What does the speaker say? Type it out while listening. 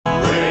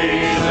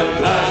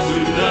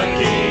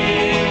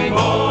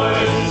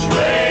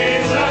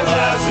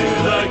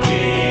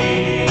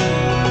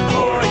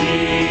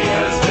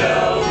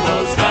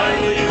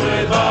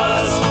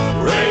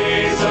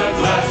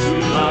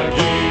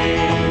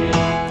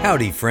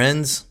Howdy,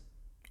 friends.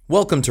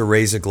 Welcome to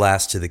Raise a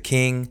Glass to the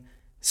King,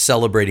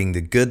 celebrating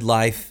the good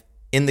life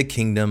in the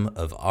kingdom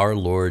of our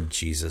Lord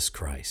Jesus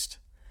Christ.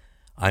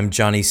 I'm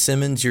Johnny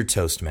Simmons, your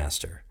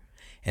Toastmaster,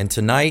 and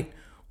tonight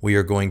we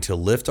are going to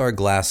lift our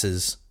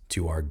glasses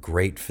to our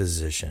great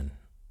physician.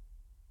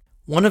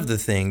 One of the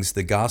things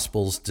the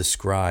Gospels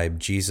describe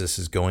Jesus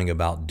is going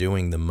about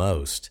doing the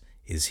most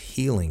is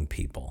healing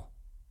people.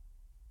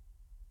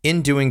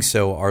 In doing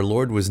so, our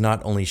Lord was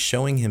not only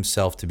showing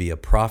himself to be a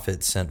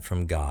prophet sent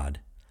from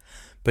God,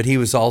 but he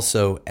was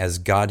also, as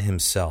God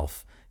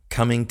himself,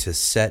 coming to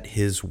set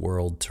his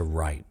world to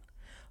right,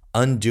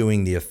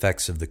 undoing the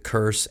effects of the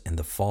curse and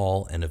the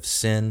fall and of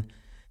sin,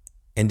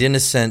 and in a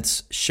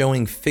sense,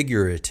 showing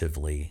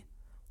figuratively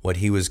what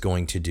he was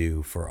going to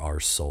do for our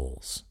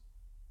souls.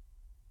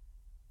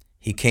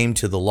 He came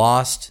to the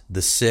lost,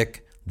 the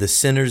sick, the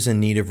sinners in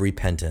need of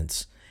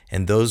repentance,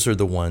 and those are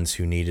the ones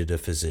who needed a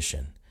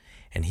physician.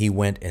 And he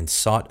went and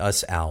sought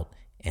us out,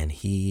 and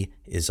he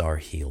is our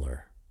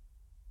healer.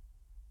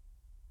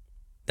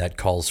 That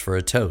calls for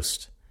a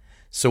toast.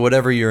 So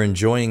whatever you're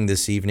enjoying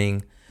this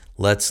evening,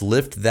 let's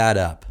lift that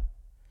up.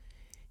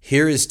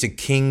 Here is to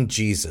King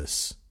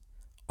Jesus,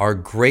 our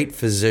great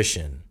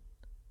physician.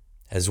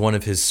 As one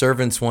of his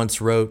servants once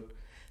wrote,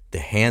 "The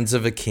hands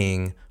of a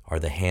king are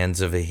the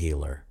hands of a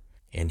healer,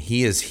 and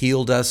he has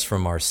healed us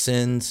from our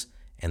sins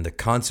and the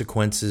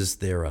consequences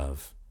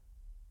thereof.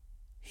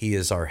 He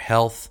is our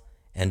health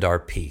and our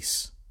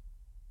peace."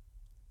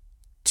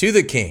 To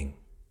the King.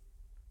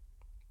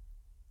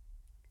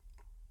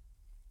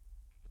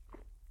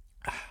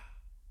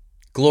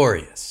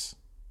 Glorious.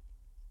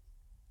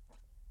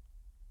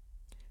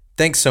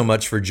 Thanks so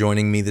much for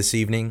joining me this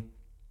evening.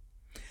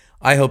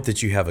 I hope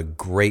that you have a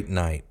great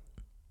night.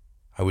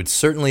 I would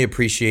certainly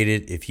appreciate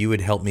it if you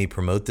would help me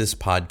promote this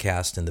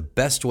podcast, and the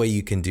best way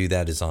you can do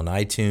that is on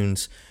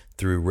iTunes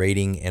through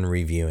rating and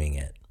reviewing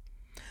it.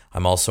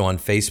 I'm also on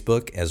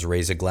Facebook as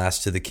Raise a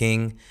Glass to the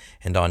King,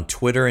 and on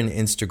Twitter and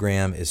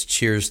Instagram as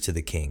Cheers to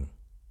the King.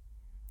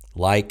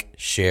 Like,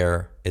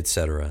 share,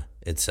 etc.,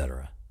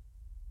 etc.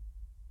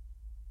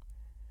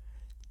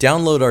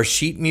 Download our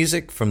sheet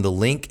music from the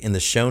link in the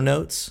show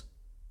notes.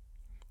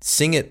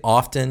 Sing it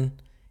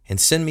often, and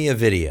send me a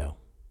video.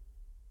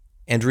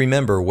 And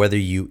remember, whether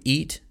you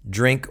eat,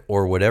 drink,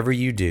 or whatever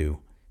you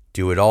do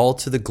it all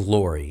to the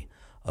glory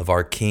of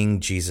our King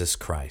Jesus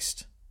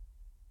Christ.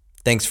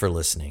 Thanks for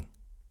listening.